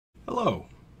Hello.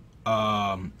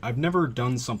 I've never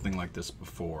done something like this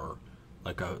before,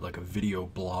 like a video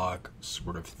blog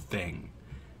sort of thing.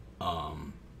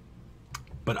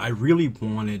 But I really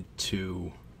wanted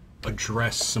to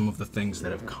address some of the things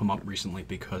that have come up recently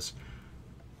because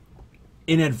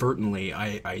inadvertently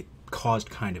I caused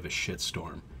kind of a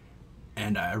shitstorm,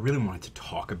 and I really wanted to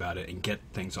talk about it and get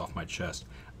things off my chest.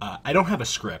 I don't have a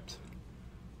script.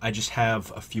 I just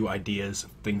have a few ideas,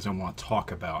 things I want to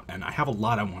talk about, and I have a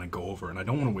lot I want to go over, and I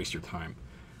don't want to waste your time.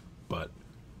 But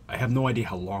I have no idea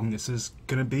how long this is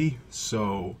gonna be,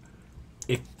 so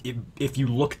if you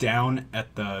look down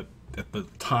at the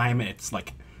time, it's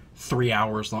like 3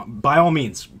 hours long. By all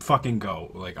means, fucking go.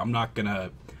 Like I'm not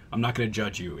gonna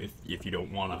judge you if you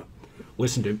don't want to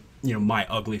listen to my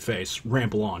ugly face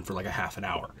ramble on for like a half an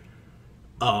hour.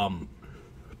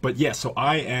 But yeah, so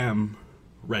I am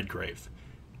Redgrave,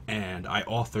 and I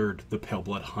authored the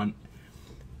Paleblood Hunt,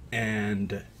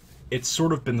 and it's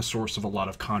sort of been the source of a lot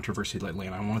of controversy lately,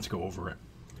 and I wanted to go over it.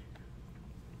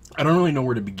 I don't really know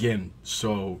where to begin,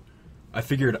 so I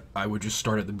figured I would just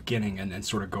start at the beginning and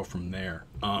sort of go from there.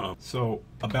 So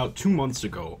about 2 months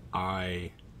ago,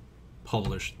 I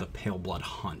published the Paleblood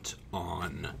Hunt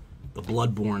on the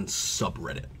Bloodborne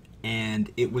subreddit,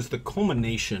 and it was the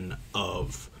culmination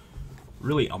of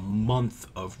really a month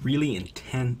of really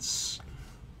intense,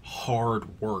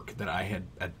 hard work that I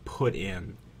had put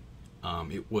in.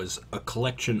 It was a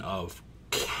collection of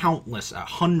countless,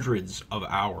 hundreds of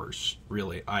hours,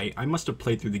 really. I must have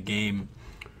played through the game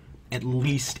at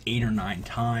least 8 or 9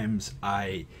 times.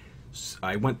 I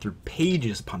went through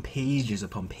pages upon pages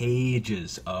upon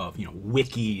pages of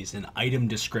wikis and item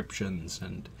descriptions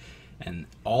and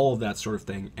all of that sort of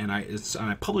thing, and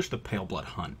I published the Paleblood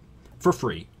Hunt for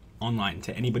free online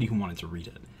to anybody who wanted to read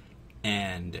it.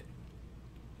 And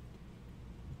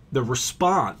the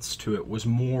response to it was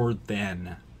more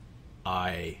than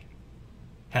I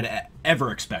had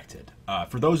ever expected.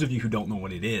 For those of you who don't know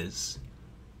what it is,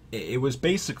 it was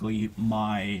basically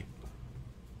my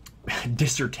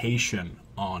dissertation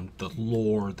on the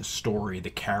lore, the story, the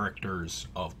characters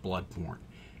of Bloodborne.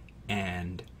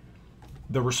 And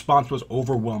the response was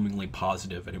overwhelmingly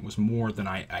positive, and it was more than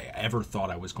I ever thought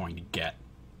I was going to get.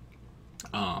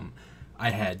 I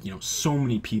had, so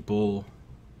many people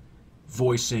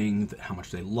voicing how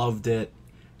much they loved it.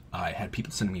 I had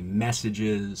people sending me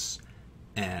messages,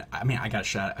 and I mean, I got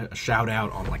a shout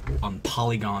out on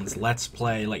Polygon's Let's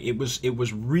Play. Like it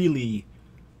was really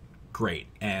great,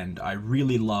 and I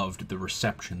really loved the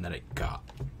reception that it got.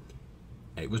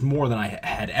 It was more than I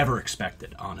had ever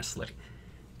expected, honestly.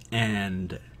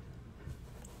 And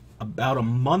about a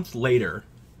month later,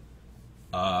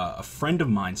 a friend of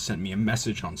mine sent me a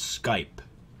message on Skype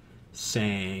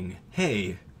saying,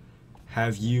 "Hey,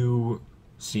 have you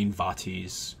seen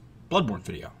Vaati's Bloodborne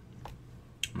video?"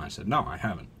 And I said, "No, I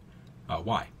haven't."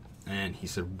 Why? And he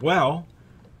said, "Well,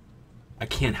 I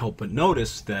can't help but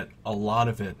notice that a lot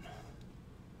of it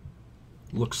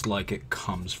looks like it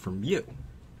comes from you."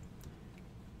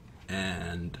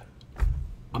 And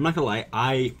I'm not gonna lie,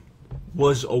 I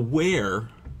was aware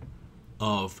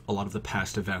of a lot of the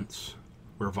past events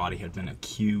where Vaati had been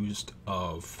accused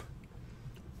of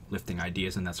lifting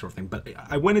ideas and that sort of thing, but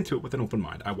I went into it with an open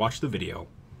mind. I watched the video,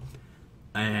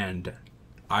 and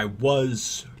I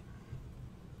was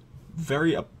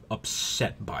very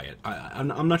upset by it.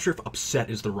 I'm not sure if upset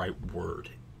is the right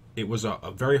word. It was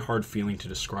a very hard feeling to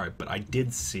describe, but I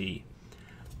did see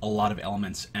a lot of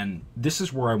elements, and this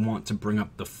is where I want to bring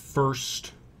up the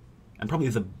first and probably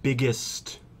the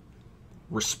biggest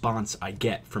response I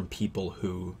get from people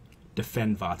who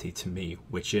defend Vaati to me,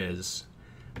 which is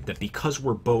that because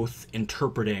we're both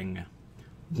interpreting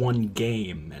one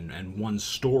game and one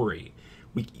story,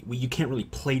 you can't really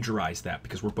plagiarize that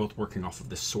because we're both working off of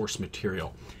the source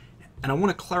material. And I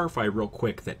want to clarify real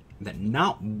quick that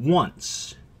not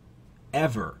once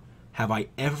ever have I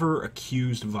ever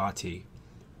accused Vaati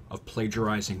of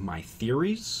plagiarizing my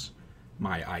theories,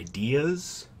 my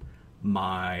ideas,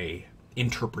 my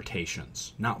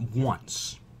interpretations. Not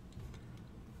once.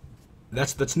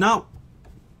 That's not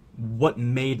what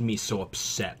made me so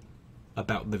upset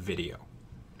about the video.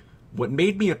 What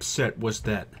made me upset was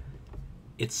that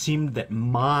it seemed that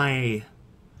my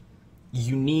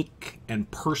unique and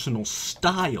personal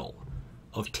style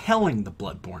of telling the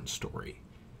Bloodborne story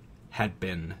had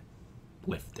been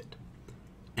lifted.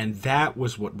 And that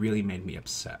was what really made me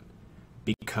upset.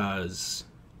 Because,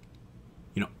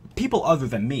 people other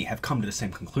than me have come to the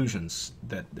same conclusions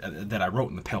that I wrote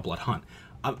in the Paleblood Hunt.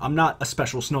 I'm not a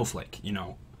special snowflake,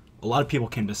 A lot of people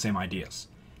came to the same ideas.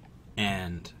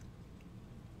 And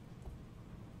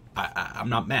I'm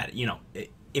not mad.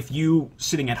 if you,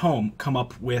 sitting at home, come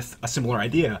up with a similar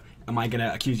idea, am I going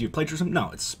to accuse you of plagiarism?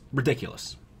 No, it's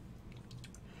ridiculous.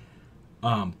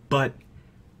 But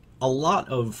a lot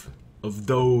of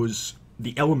those,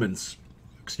 the elements,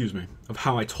 excuse me, of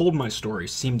how I told my story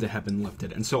seem to have been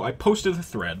lifted. And so I posted a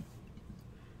thread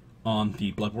on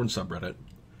the Bloodborne subreddit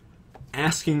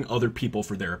asking other people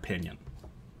for their opinion.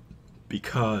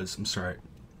 Because, I'm sorry,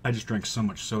 I just drank so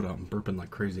much soda, I'm burping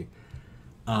like crazy.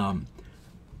 And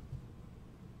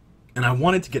I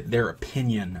wanted to get their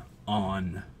opinion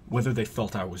on whether they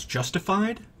felt I was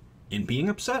justified in being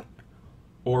upset,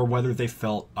 or whether they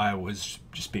felt I was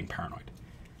just being paranoid.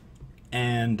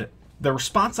 And the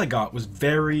response I got was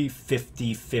very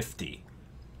 50-50,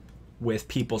 with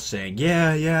people saying,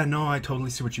 yeah, no, I totally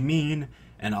see what you mean,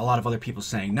 and a lot of other people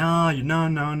saying, no,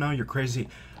 you're crazy.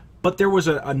 But there was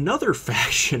another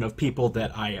faction of people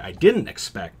that I didn't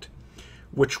expect,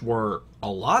 which were a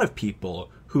lot of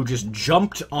people who just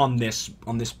jumped on this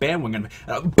bandwagon,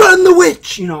 burn the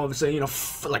witch, say,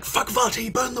 like fuck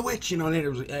Vaati, burn the witch,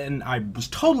 and I was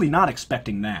totally not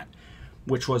expecting that,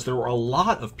 which was there were a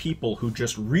lot of people who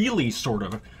just really sort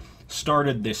of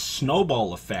started this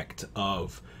snowball effect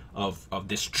of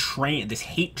this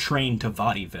hate train to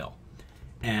Vaativille,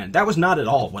 and that was not at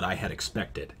all what I had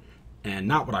expected, and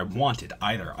not what I wanted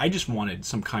either. I just wanted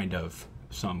some kind of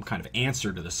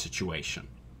answer to the situation.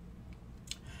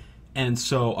 And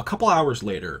so a couple hours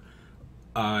later,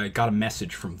 I got a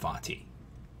message from Vaati.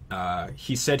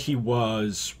 He said he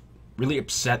was really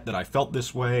upset that I felt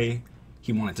this way.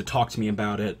 He wanted to talk to me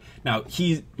about it. Now,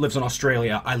 he lives in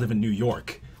Australia, I live in New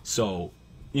York, so,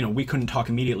 we couldn't talk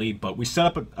immediately, but we set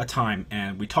up a time,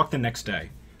 and we talked the next day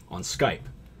on Skype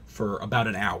for about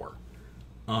an hour.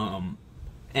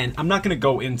 And I'm not going to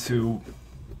go into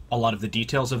a lot of the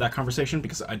details of that conversation,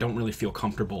 because I don't really feel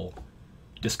comfortable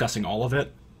discussing all of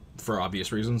it, for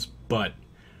obvious reasons, but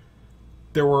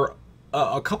there were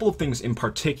a couple of things in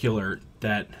particular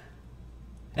that,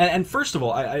 and first of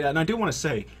all, I do want to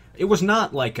say, it was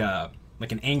not like an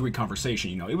angry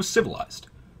conversation, it was civilized.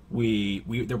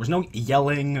 There was no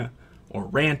yelling or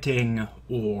ranting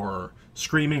or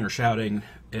screaming or shouting,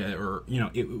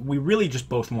 we really just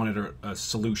both wanted a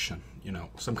solution,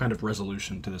 some kind of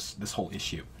resolution to this whole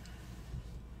issue.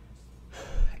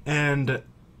 And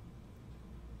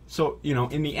so,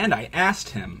 in the end, I asked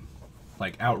him,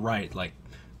 outright,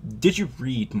 did you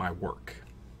read my work?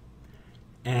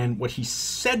 And what he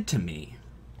said to me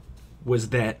was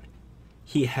that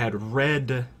he had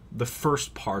read the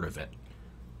first part of it,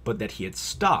 but that he had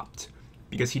stopped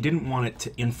because he didn't want it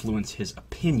to influence his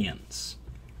opinions.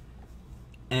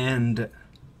 And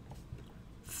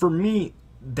for me,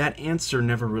 that answer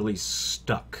never really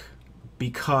stuck,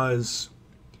 because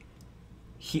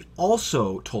he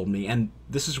also told me, and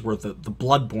this is where the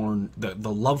Bloodborne,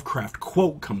 the Lovecraft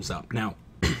quote comes up. Now,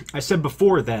 I said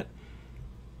before that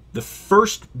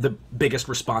the biggest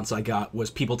response I got was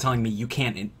people telling me you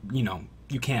can't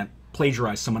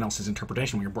plagiarize someone else's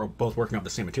interpretation when you're both working off the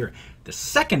same material. The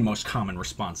second most common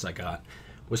response I got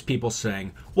was people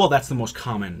saying, well, that's the most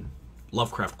common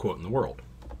Lovecraft quote in the world.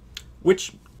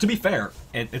 Which, to be fair,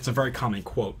 it's a very common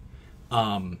quote.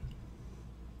 The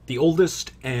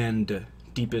oldest and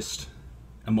deepest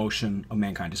emotion of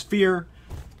mankind is fear,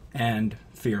 and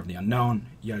fear of the unknown,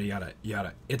 yada yada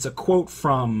yada. It's a quote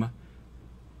from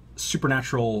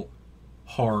Supernatural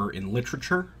Horror in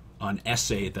Literature, an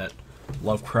essay that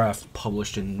Lovecraft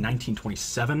published in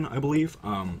 1927, I believe.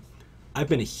 I've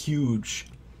been a huge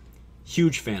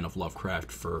fan of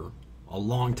Lovecraft for a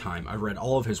long time. I've read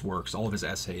all of his works, all of his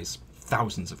essays,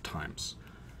 thousands of times.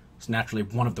 It's naturally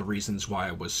one of the reasons why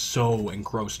I was so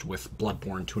engrossed with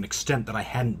Bloodborne to an extent that I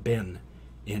hadn't been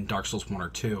in Dark Souls 1 or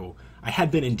 2. I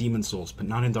had been in Demon Souls, but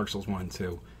not in Dark Souls 1 and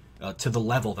 2. To the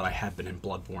level that I had been in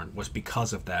Bloodborne was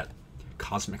because of that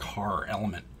cosmic horror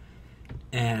element.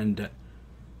 And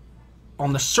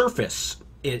on the surface,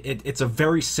 it's a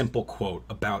very simple quote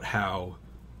about how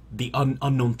the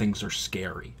unknown things are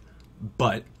scary.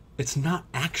 But it's not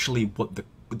actually what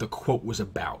the quote was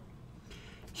about.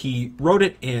 He wrote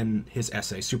it in his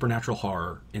essay, Supernatural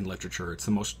Horror in Literature. It's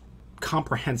the most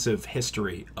comprehensive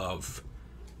history of...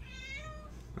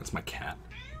 That's my cat.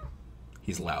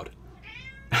 He's loud.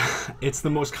 It's the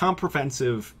most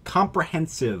comprehensive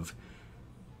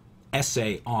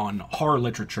essay on horror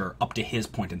literature up to his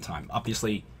point in time.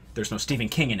 Obviously, there's no Stephen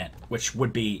King in it, which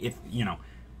would be,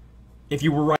 if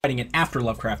you were writing it after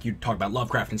Lovecraft, you'd talk about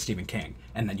Lovecraft and Stephen King,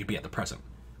 and then you'd be at the present.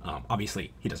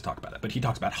 Obviously, he doesn't talk about it, but he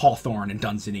talks about Hawthorne and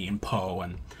Dunsany and Poe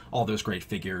and all those great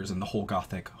figures and the whole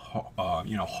Gothic,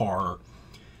 horror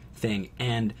thing.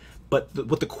 But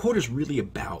what the quote is really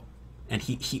about, And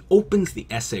he opens the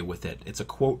essay with it. It's a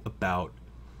quote about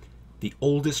the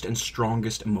oldest and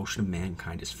strongest emotion of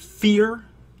mankind is fear,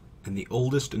 and the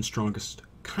oldest and strongest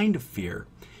kind of fear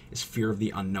is fear of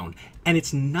the unknown. And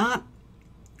it's not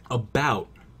about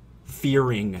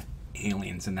fearing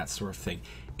aliens and that sort of thing.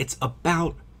 It's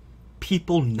about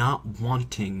people not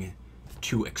wanting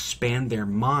to expand their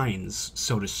minds,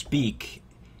 so to speak,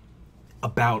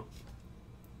 about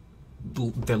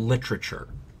the literature,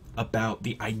 about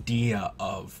the idea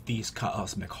of these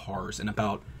cosmic horrors, and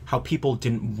about how people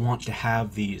didn't want to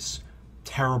have these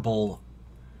terrible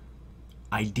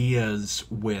ideas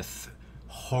with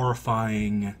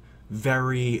horrifying,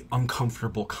 very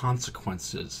uncomfortable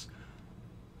consequences,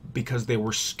 because they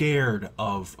were scared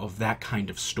of that kind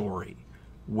of story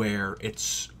where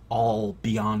it's all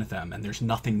beyond them and there's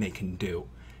nothing they can do.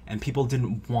 And people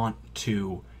didn't want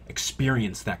to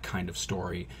experience that kind of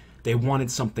story. They wanted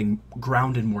something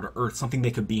grounded more to earth, something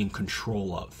they could be in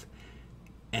control of.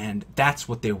 And that's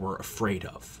what they were afraid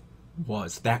of,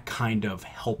 was that kind of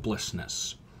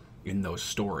helplessness in those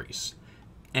stories.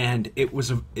 And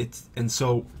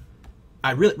so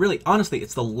I really, honestly,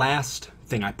 it's the last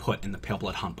thing I put in the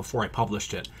Paleblood Hunt before I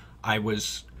published it.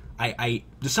 I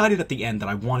decided at the end that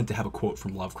I wanted to have a quote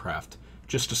from Lovecraft,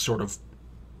 just to sort of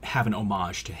have an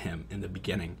homage to him in the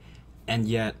beginning. And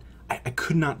yet, I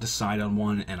could not decide on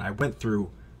one, and I went through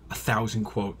 1,000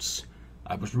 quotes.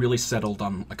 I was really settled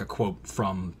on like a quote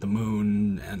from the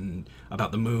moon and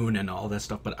about the moon and all that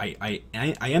stuff, but I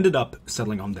ended up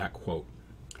settling on that quote.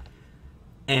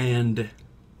 And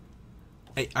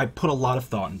I put a lot of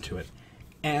thought into it.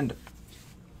 And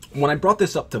when I brought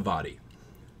this up to Vaati,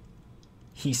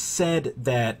 he said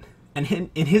that, and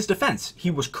in his defense,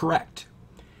 he was correct.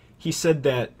 He said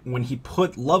that when he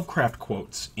put Lovecraft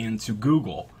quotes into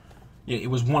Google, it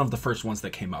was one of the first ones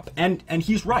that came up. And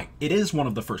he's right. It is one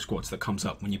of the first quotes that comes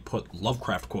up when you put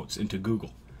Lovecraft quotes into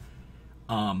Google.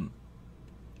 And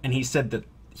he said that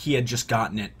he had just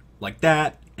gotten it like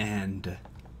that, and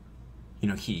you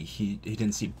know, he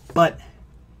didn't see. But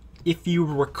if you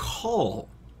recall,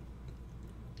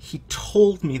 he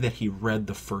told me that he read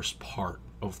the first part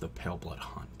of the Paleblood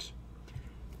Hunt.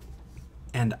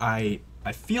 And I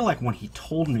feel like when he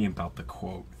told me about the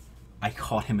quote, I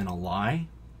caught him in a lie,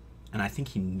 and I think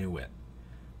he knew it.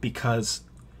 Because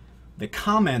the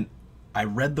comment, I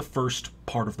read the first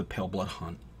part of the Paleblood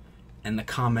Hunt, and the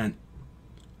comment,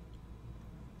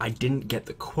 I didn't get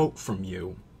the quote from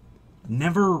you,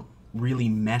 never really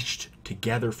meshed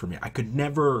together for me. I could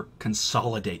never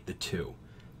consolidate the two,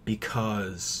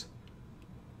 because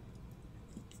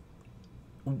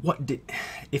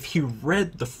if he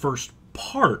read the first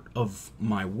part of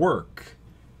my work,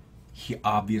 he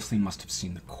obviously must have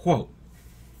seen the quote.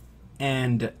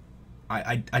 And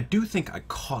I do think I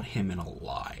caught him in a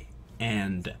lie.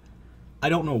 And I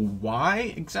don't know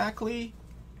why exactly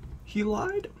he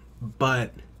lied,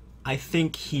 but I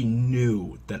think he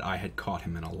knew that I had caught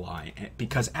him in a lie.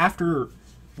 Because after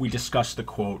we discussed the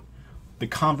quote, the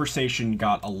conversation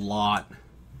got a lot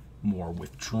more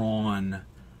withdrawn.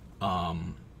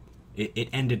 It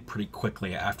ended pretty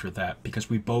quickly after that,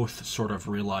 because we both sort of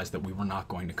realized that we were not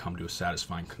going to come to a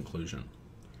satisfying conclusion.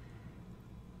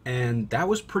 And that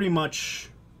was pretty much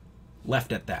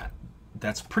left at that.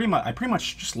 I pretty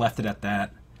much just left it at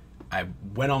that. I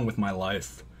went on with my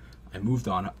life. I moved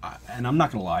on. And I'm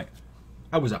not gonna lie,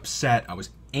 I was upset, I was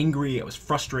angry, I was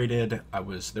frustrated,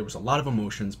 there was a lot of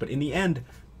emotions, but in the end,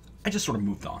 I just sort of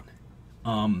moved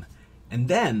on. And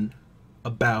then,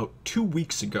 about 2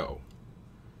 weeks ago,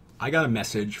 I got a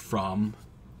message from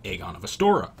Aegon of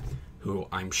Astora, who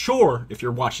I'm sure, if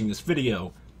you're watching this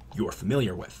video, you're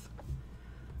familiar with.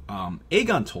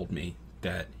 Aegon told me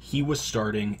that he was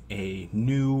starting a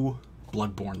new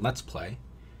Bloodborne Let's Play,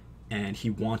 and he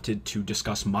wanted to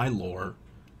discuss my lore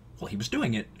while he was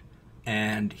doing it.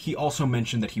 And he also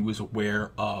mentioned that he was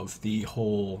aware of the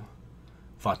whole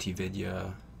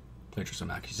Vaatividya plagiarism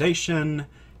accusation,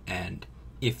 and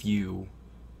if you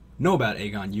know about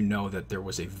Aegon, you know that there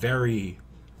was a very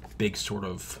big sort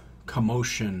of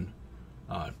commotion,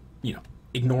 you know,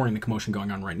 ignoring the commotion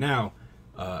going on right now,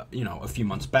 you know, a few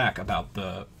months back about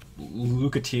the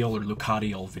Lucatiel or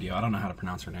Lucatiel video. I don't know how to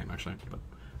pronounce her name, actually, but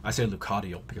I say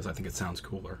Lucatiel because I think it sounds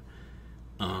cooler.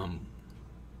 And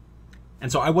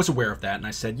so I was aware of that, and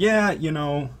I said, yeah, you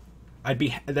know,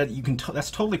 that's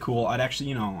totally cool. I'd actually,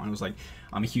 you know, I was like,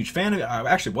 I'm a huge fan of it. I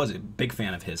actually was a big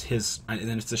fan of his, and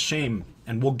it's a shame,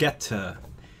 and we'll get to,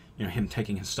 you know, him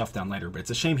taking his stuff down later, but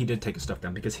it's a shame he did take his stuff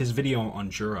down, because his video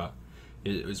on Jura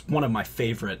was one of my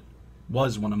favorite,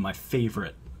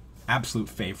 absolute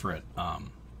favorite,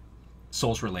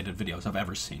 Souls-related videos I've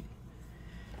ever seen.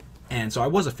 And so I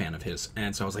was a fan of his.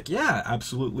 And so I was like, yeah,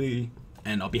 absolutely.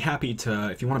 And I'll be happy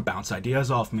to, if you want to bounce ideas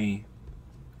off me,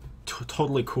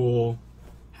 totally cool,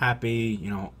 happy, you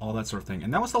know, all that sort of thing.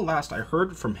 And that was the last I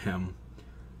heard from him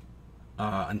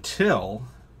until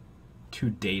 2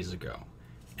 days ago.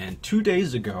 And 2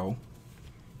 days ago,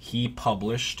 he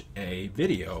published a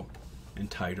video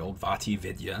entitled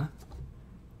Vaatividya,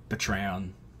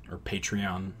 Patreon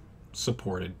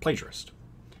supported plagiarist,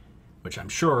 which I'm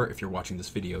sure if you're watching this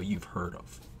video you've heard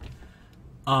of.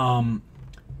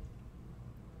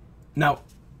 Now,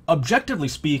 objectively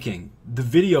speaking, the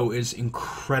video is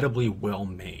incredibly well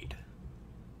made.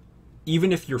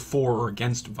 Even if you're for or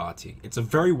against Vaati, it's a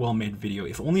very well made video,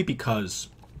 if only because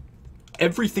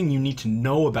everything you need to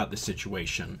know about the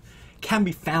situation can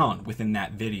be found within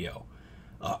that video.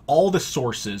 All the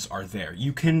sources are there.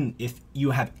 You can, if you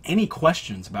have any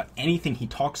questions about anything he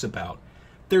talks about,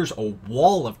 there's a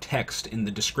wall of text in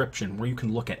the description where you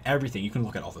can look at everything. You can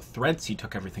look at all the threads he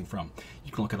took everything from.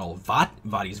 You can look at all of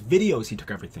Vaati's videos he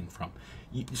took everything from.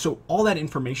 So all that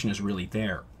information is really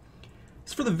there.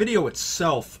 As for the video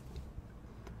itself,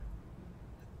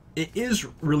 it is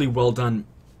really well done.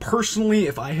 Personally,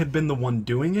 if I had been the one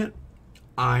doing it,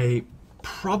 I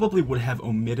probably would have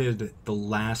omitted the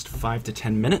last 5 to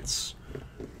 10 minutes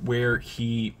where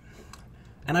he,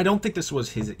 and I don't think this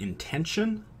was his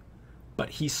intention, but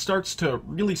he starts to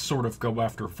really sort of go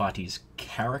after Vaati's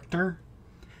character.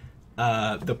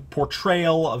 The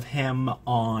portrayal of him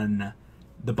on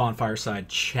the Bonfireside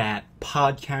Chat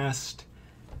podcast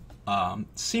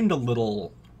seemed a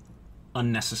little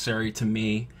unnecessary to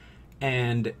me,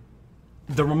 and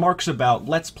the remarks about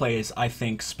Let's Plays, I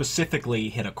think, specifically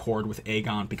hit a chord with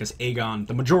Aegon, because Aegon,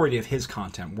 the majority of his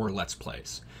content were Let's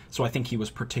Plays. So I think he was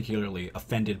particularly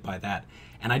offended by that.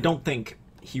 And I don't think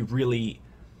he really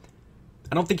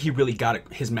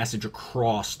got his message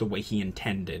across the way he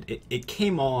intended. It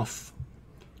came off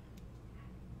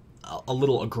a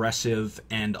little aggressive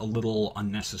and a little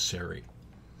unnecessary.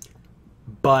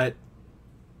 But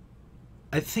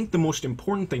I think the most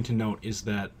important thing to note is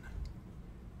that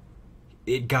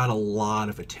it got a lot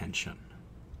of attention.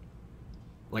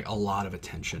 Like, a lot of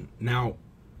attention. Now,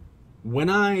 when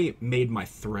I made my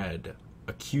thread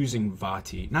accusing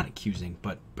Vaati, not accusing,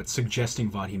 but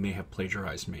suggesting Vaati may have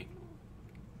plagiarized me,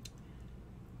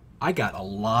 I got a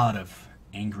lot of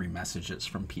angry messages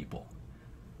from people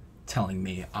telling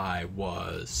me I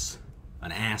was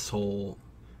an asshole,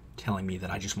 telling me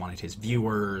that I just wanted his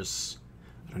viewers.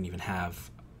 I don't even have,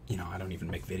 I don't even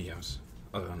make videos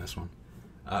other than this one.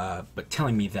 But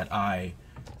telling me that I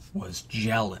was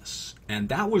jealous. And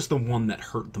that was the one that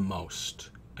hurt the most,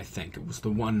 I think. It was the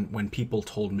one when people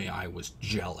told me I was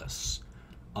jealous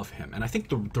of him. And I think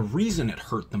the reason it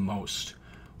hurt the most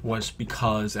was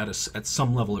because at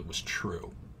some level it was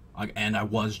true. And I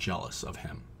was jealous of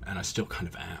him. And I still kind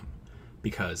of am.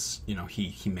 Because,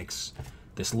 he makes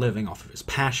this living off of his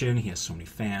passion. He has so many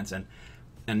fans. And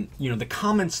the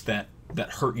comments that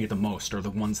hurt you the most are the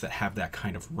ones that have that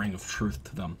kind of ring of truth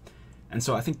to them. And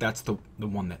so I think that's the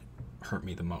one that hurt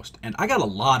me the most. And I got a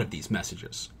lot of these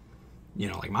messages.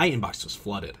 Like, my inbox was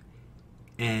flooded.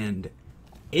 And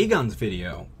Aegon's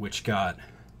video, which got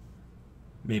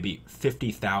maybe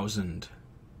 50,000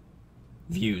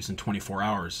 views in 24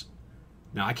 hours.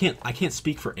 Now, I can't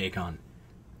speak for Aegon.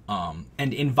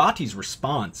 And in Vaati's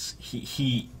response,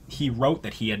 he wrote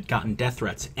that he had gotten death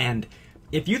threats, and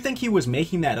if you think he was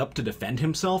making that up to defend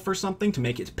himself or something,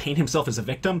 to paint himself as a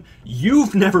victim,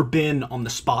 you've never been on the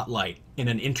spotlight in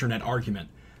an internet argument,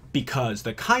 because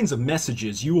the kinds of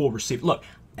messages you will receive... Look,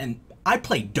 and I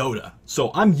play Dota,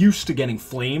 so I'm used to getting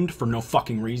flamed for no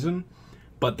fucking reason,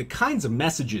 but the kinds of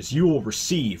messages you will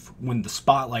receive when the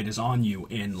spotlight is on you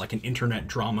in, like, an internet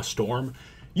drama storm,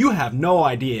 you have no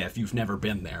idea if you've never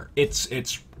been there. It's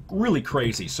really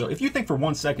crazy. So if you think for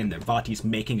 1 second that Vaati's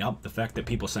making up the fact that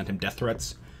people sent him death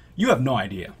threats, you have no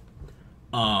idea.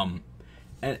 And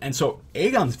so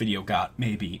Aegon's video got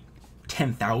maybe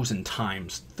 10,000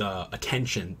 times the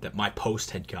attention that my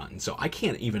post had gotten. So I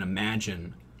can't even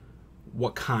imagine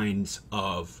what kinds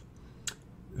of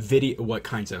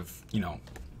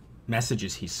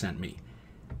messages he sent me.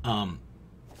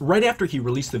 Right after he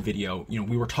released the video,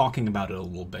 we were talking about it a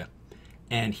little bit,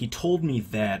 and he told me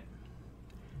that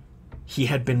he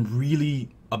had been really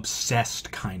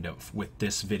obsessed, kind of, with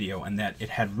this video, and that it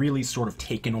had really sort of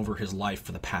taken over his life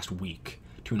for the past week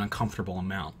to an uncomfortable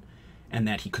amount, and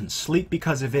that he couldn't sleep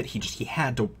because of it. He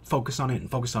had to focus on it and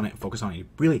focus on it and focus on it. He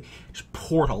really just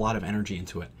poured a lot of energy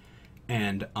into it.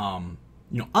 And,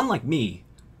 unlike me,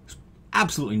 there's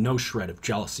absolutely no shred of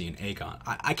jealousy in Aegon.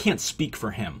 I can't speak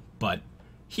for him, but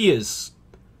he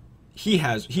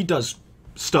does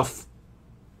stuff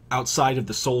outside of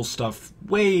the Souls stuff,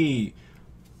 way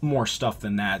more stuff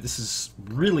than that. This is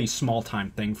really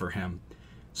small-time thing for him.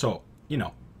 So, you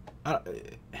know,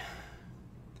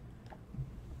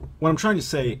 what I'm trying to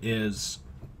say is,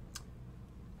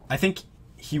 I think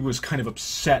he was kind of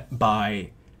upset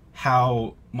by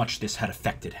how much this had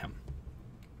affected him.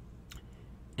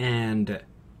 And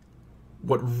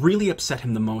what really upset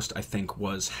him the most, I think,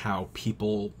 was how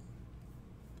people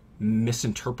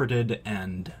misinterpreted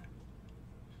and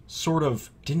sort of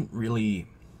didn't really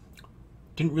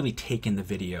take in the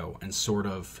video and sort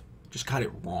of just got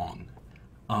it wrong.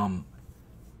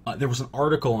 There was an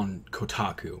article on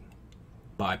Kotaku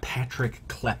by Patrick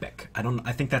Klepek.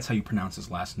 I think that's how you pronounce his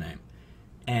last name.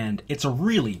 And it's a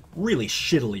really, really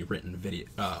shittily written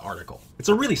article. It's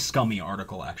a really scummy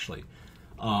article, actually.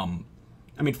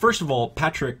 I mean, first of all,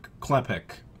 Patrick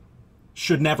Klepek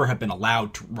should never have been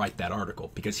allowed to write that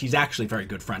article, because he's actually very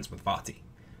good friends with Vaati.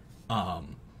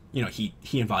 You know, he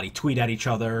and Vaati tweet at each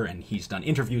other, and he's done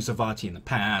interviews of Vaati in the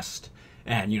past,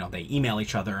 and, you know, they email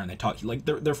each other, and they talk, like,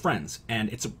 they're friends.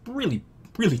 And it's a really,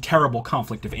 really terrible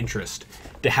conflict of interest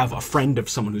to have a friend of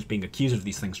someone who's being accused of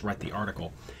these things write the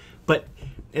article. But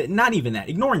not even that.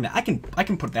 Ignoring that, I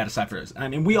can put that aside for this. I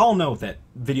mean, we all know that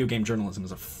video game journalism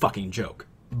is a fucking joke.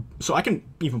 So I can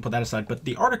even put that aside, but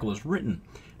the article is written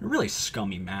in a really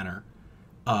scummy manner.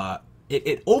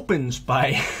 It opens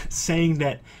by saying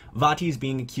that Vaati is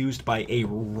being accused by a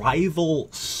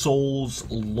rival Souls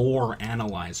lore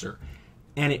analyzer.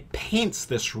 And it paints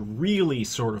this really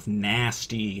sort of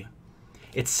nasty...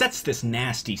 It sets this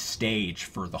nasty stage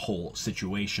for the whole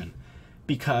situation.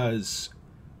 Because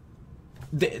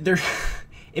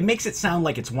it makes it sound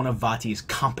like it's one of Vaati's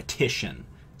competition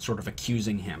sort of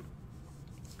accusing him.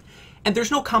 And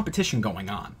there's no competition going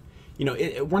on. You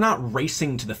know, we're not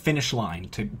racing to the finish line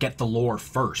to get the lore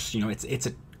first. You know, it's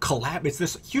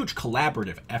this huge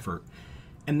collaborative effort,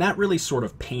 and that really sort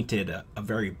of painted a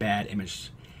very bad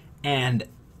image. And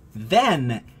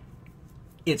then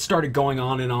it started going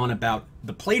on and on about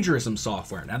the plagiarism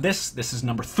software. Now this is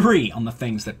number 3 on the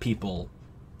things that people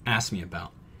ask me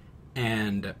about,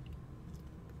 and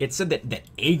it said that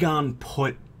Aegon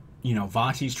put, you know,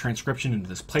 Vaati's transcription into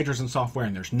this plagiarism software,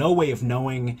 and there's no way of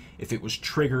knowing if it was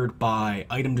triggered by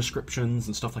item descriptions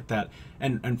and stuff like that.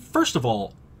 And first of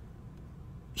all,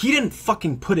 he didn't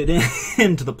fucking put it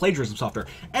into the plagiarism software.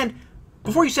 And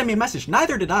before you send me a message,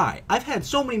 neither did I. I've had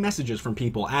so many messages from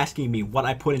people asking me what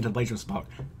I put into the plagiarism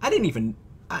software. I didn't even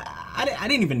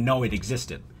know it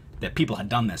existed, that people had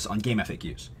done this on game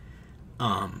FAQs.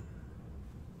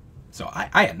 So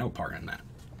I had no part in that.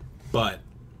 But...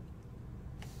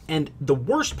 And the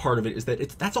worst part of it is that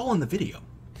that's all in the video.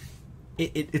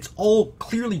 It's all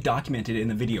clearly documented in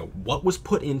the video. What was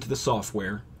put into the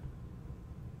software,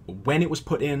 when it was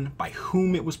put in, by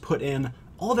whom it was put in,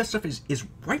 all that stuff is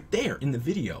right there in the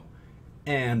video.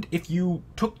 And if you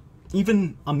took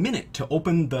even a minute to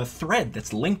open the thread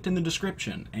that's linked in the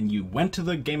description, and you went to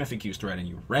the Game FAQs thread and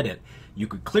you read it, you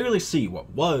could clearly see what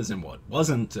was and what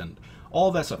wasn't, and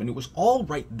all that stuff. And it was all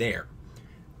right there.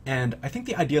 And I think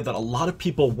the idea that a lot of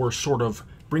people were sort of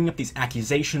bringing up these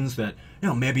accusations that, you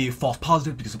know, maybe false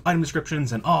positive because of item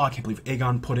descriptions, and, oh, I can't believe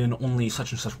Aegon put in only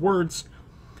such and such words.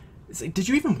 It's like, did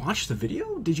you even watch the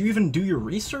video? Did you even do your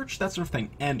research? That sort of thing.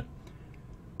 And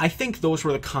I think those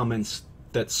were the comments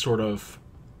that sort of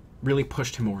really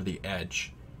pushed him over the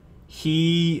edge.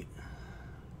 He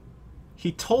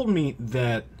told me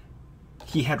that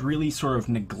he had really sort of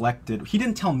neglected... He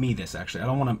didn't tell me this, actually. I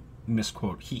don't want to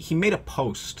misquote. He made a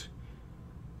post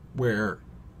where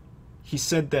he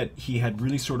said that he had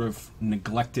really sort of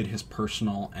neglected his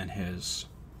personal and his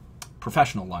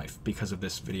professional life because of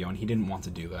this video, and he didn't want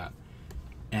to do that.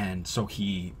 And so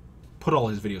he put all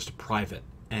his videos to private,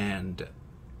 and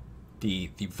the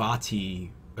Vaati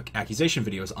accusation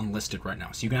video is unlisted right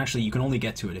now. So you can only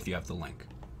get to it if you have the link.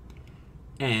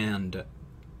 And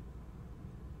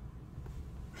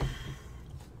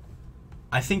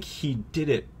I think he did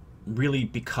it really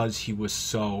because he was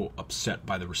so upset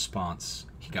by the response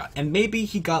he got. And maybe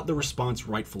he got the response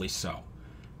rightfully so.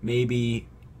 Maybe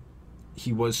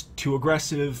he was too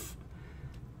aggressive.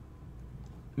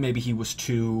 Maybe he was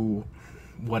too...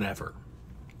 whatever.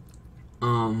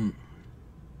 But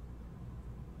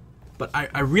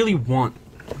I really want...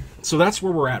 So that's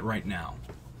where we're at right now.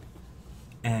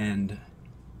 And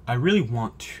I really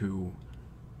want to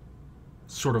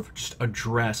sort of just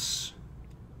address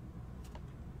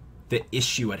the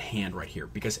issue at hand right here,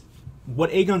 because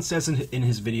what Aegon says in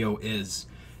his video is,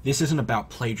 this isn't about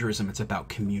plagiarism, it's about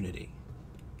community.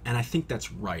 And I think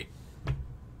that's right.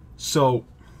 So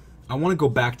I want to go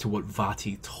back to what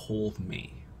Vaati told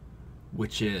me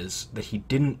which is that he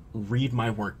didn't read my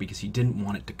work because he didn't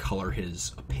want it to color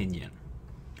his opinion.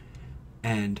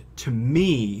 And to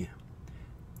me,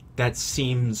 that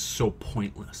seems so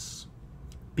pointless,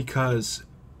 because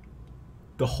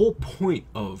the whole point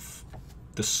of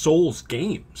the Souls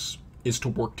games is to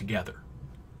work together.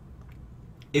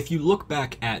 If you look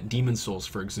back at Demon Souls,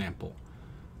 for example,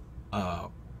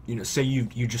 you know, say you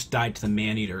just died to the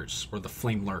Man-Eaters or the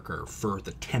Flame Lurker for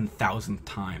the 10,000th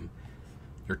time.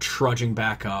 You're trudging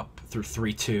back up through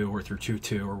 3-2 or through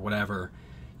 2-2 or whatever.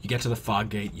 You get to the Fog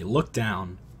Gate, you look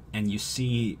down, and you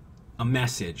see a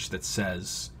message that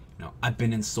says, you know, I've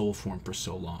been in soul form for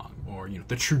so long, or, you know,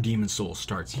 the true demon soul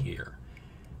starts here.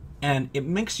 And it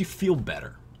makes you feel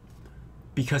better,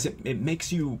 because it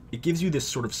gives you this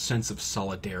sort of sense of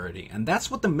solidarity. And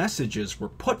that's what the messages were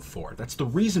put for. That's the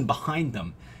reason behind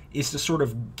them, is to sort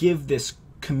of give this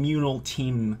communal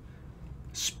team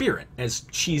spirit, as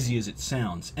cheesy as it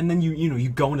sounds. And then you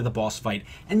go into the boss fight,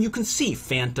 and you can see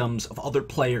phantoms of other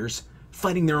players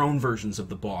fighting their own versions of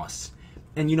the boss.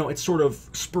 And, you know, it sort of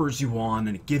spurs you on,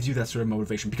 and it gives you that sort of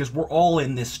motivation, because we're all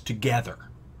in this together.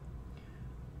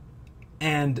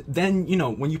 And then, you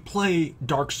know, when you play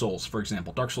Dark Souls, for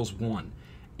example, Dark Souls 1,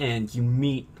 and you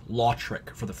meet Lautrec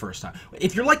for the first time,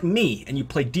 if you're like me and you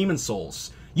play Demon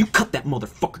Souls, you cut that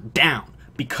motherfucker down,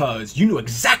 because you knew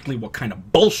exactly what kind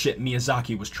of bullshit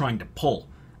Miyazaki was trying to pull.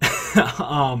 You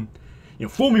know,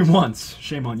 fool me once,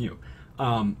 shame on you.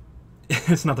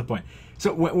 It's not the point.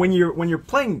 So when you're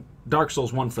playing Dark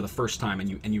Souls 1 for the first time,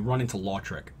 and you run into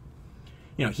Lautrec,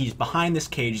 you know, he's behind this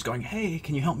cage. He's going, "Hey,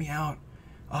 can you help me out?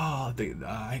 Oh,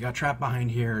 I got trapped behind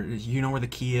here. You know where the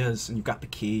key is?" And you've got the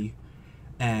key,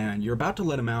 and you're about to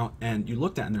let him out, and you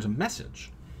looked at it, and there's a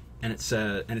message, and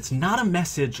it's not a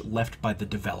message left by the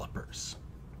developers.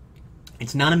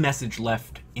 It's not a message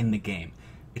left in the game.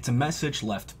 It's a message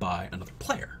left by another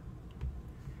player,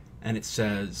 and it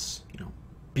says, you know,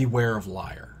 "Beware of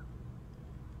liar."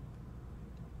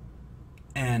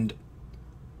 And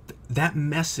that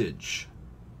message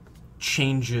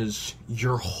changes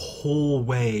your whole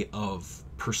way of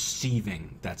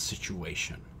perceiving that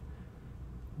situation.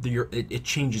 It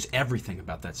changes everything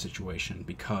about that situation,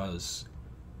 because,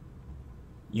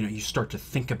 you know, you start to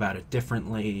think about it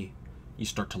differently, you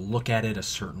start to look at it a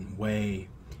certain way,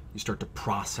 you start to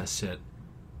process it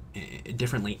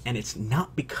differently, and it's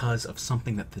not because of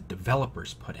something that the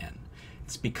developers put in,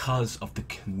 it's because of the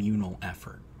communal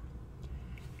effort.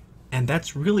 And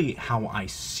that's really how I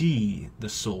see the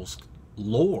Souls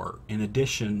lore, in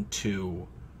addition to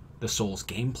the Souls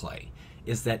gameplay,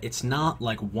 is that it's not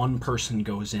like one person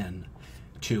goes in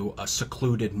to a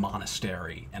secluded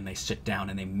monastery and they sit down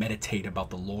and they meditate about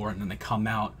the lore, and then they come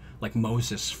out like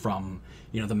Moses from,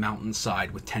 you know, the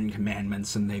mountainside with 10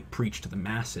 commandments, and they preach to the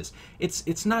masses.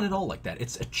 It's not at all like that.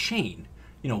 It's a chain.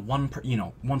 You know, one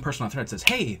person on the thread says,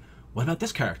 "Hey, what about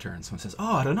this character?" And someone says,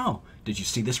 "Oh, I don't know. Did you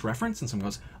see this reference?" And someone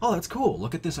goes, "Oh, that's cool.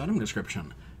 Look at this item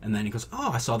description." And then he goes,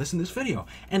 "Oh, I saw this in this video."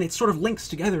 And it sort of links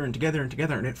together and together and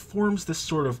together, and it forms this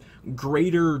sort of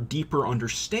greater, deeper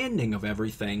understanding of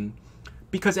everything,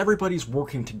 because everybody's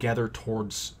working together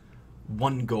towards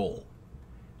one goal.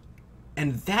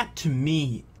 And that, to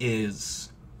me,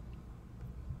 is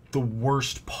the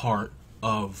worst part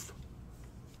of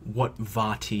what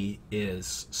Vaati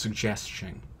is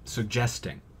suggesting,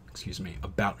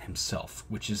 about himself,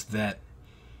 which is that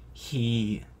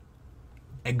he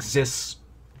exists,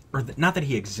 or not that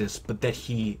he exists, but that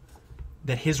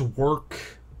his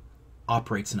work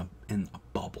operates in a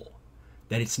bubble,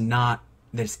 that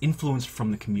it's influenced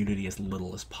from the community as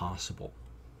little as possible.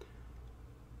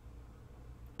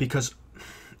 Because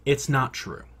it's not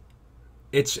true.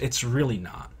 It's really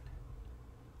not.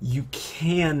 You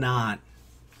cannot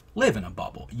live in a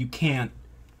bubble. You can't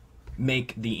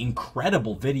make the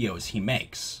incredible videos he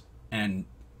makes, and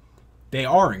they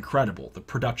are incredible. The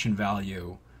production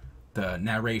value, the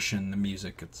narration, the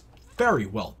music, it's very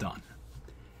well done.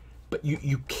 But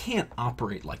you can't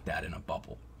operate like that in a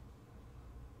bubble.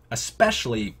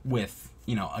 Especially with,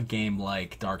 you know, a game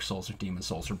like Dark Souls or Demon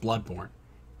Souls or Bloodborne.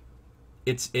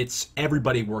 It's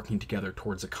everybody working together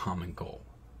towards a common goal.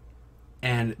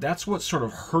 And that's what sort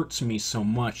of hurts me so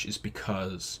much, is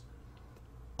because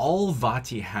all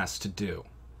Vaati has to do,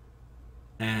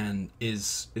 and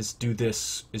is do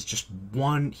this, is just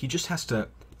one, he just has to,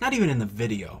 not even in the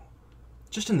video,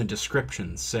 just in the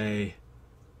description, say,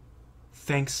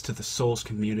 "Thanks to the Souls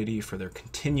community for their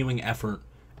continuing effort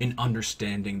in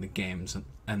understanding the games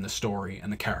and the story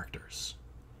and the characters."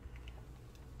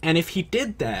 And if he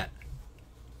did that,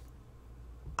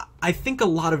 I think a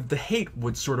lot of the hate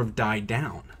would sort of die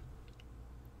down.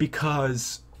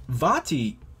 Because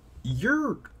Vaati,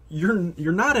 you're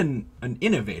you're not an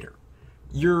innovator.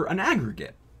 You're an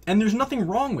aggregate, and there's nothing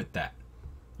wrong with that.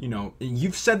 You know,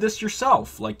 you've said this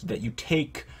yourself, like that you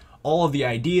take all of the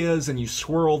ideas and you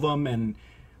swirl them, and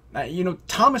you know,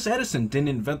 Thomas Edison didn't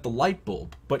invent the light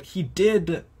bulb, but he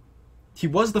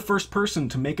was the first person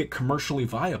to make it commercially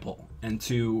viable and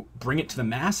to bring it to the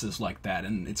masses like that.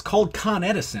 And it's called Con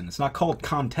Edison. It's not called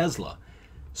Con Tesla.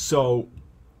 So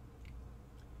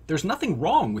there's nothing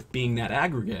wrong with being that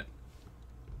aggregate,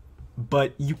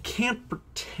 but you can't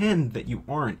pretend that you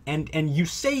aren't. And you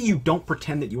say you don't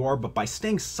pretend that you are, but by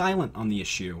staying silent on the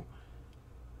issue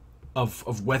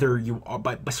of whether you are,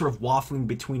 by sort of waffling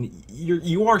between,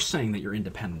 you are saying that you're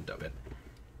independent of it.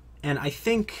 And I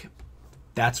think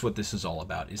that's what this is all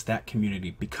about, is that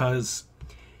community, because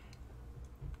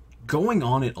going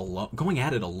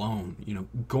at it alone, you know,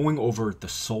 going over the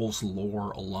Souls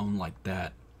lore alone like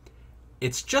that,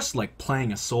 it's just like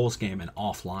playing a Souls game in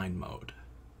offline mode.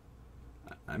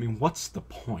 I mean, what's the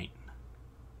point?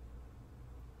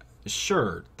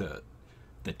 Sure, the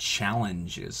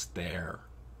challenge is there,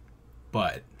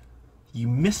 but you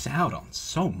miss out on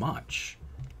so much,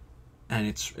 and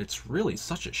it's really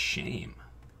such a shame.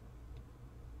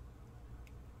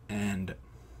 And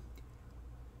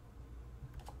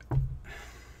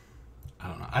I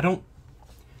don't know.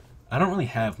 I don't really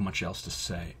have much else to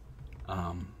say.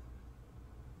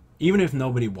 Even if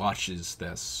nobody watches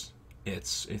this, it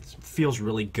feels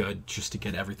really good just to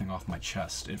get everything off my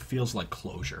chest. It feels like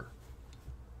closure.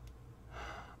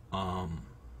 I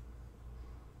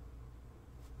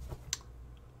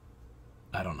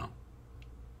don't know.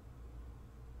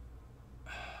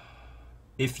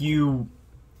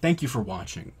 Thank you for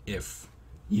watching, if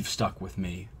you've stuck with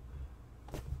me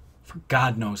for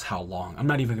God knows how long. I'm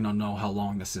not even going to know how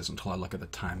long this is until I look at the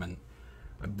time, and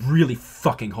I really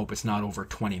fucking hope it's not over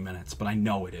 20 minutes, but I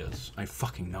know it is. I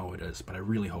fucking know it is, but I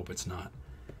really hope it's not.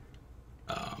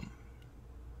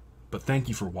 But thank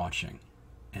you for watching,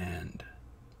 and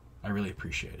I really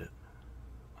appreciate it.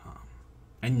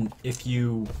 And if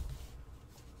you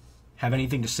have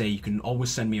anything to say, you can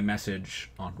always send me a message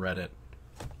on Reddit.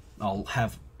 I'll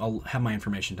have my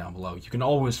information down below. You can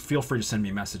always feel free to send me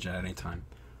a message at any time.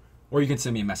 Or you can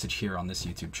send me a message here on this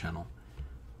YouTube channel.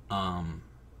 And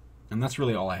that's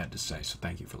really all I had to say, so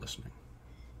thank you for listening.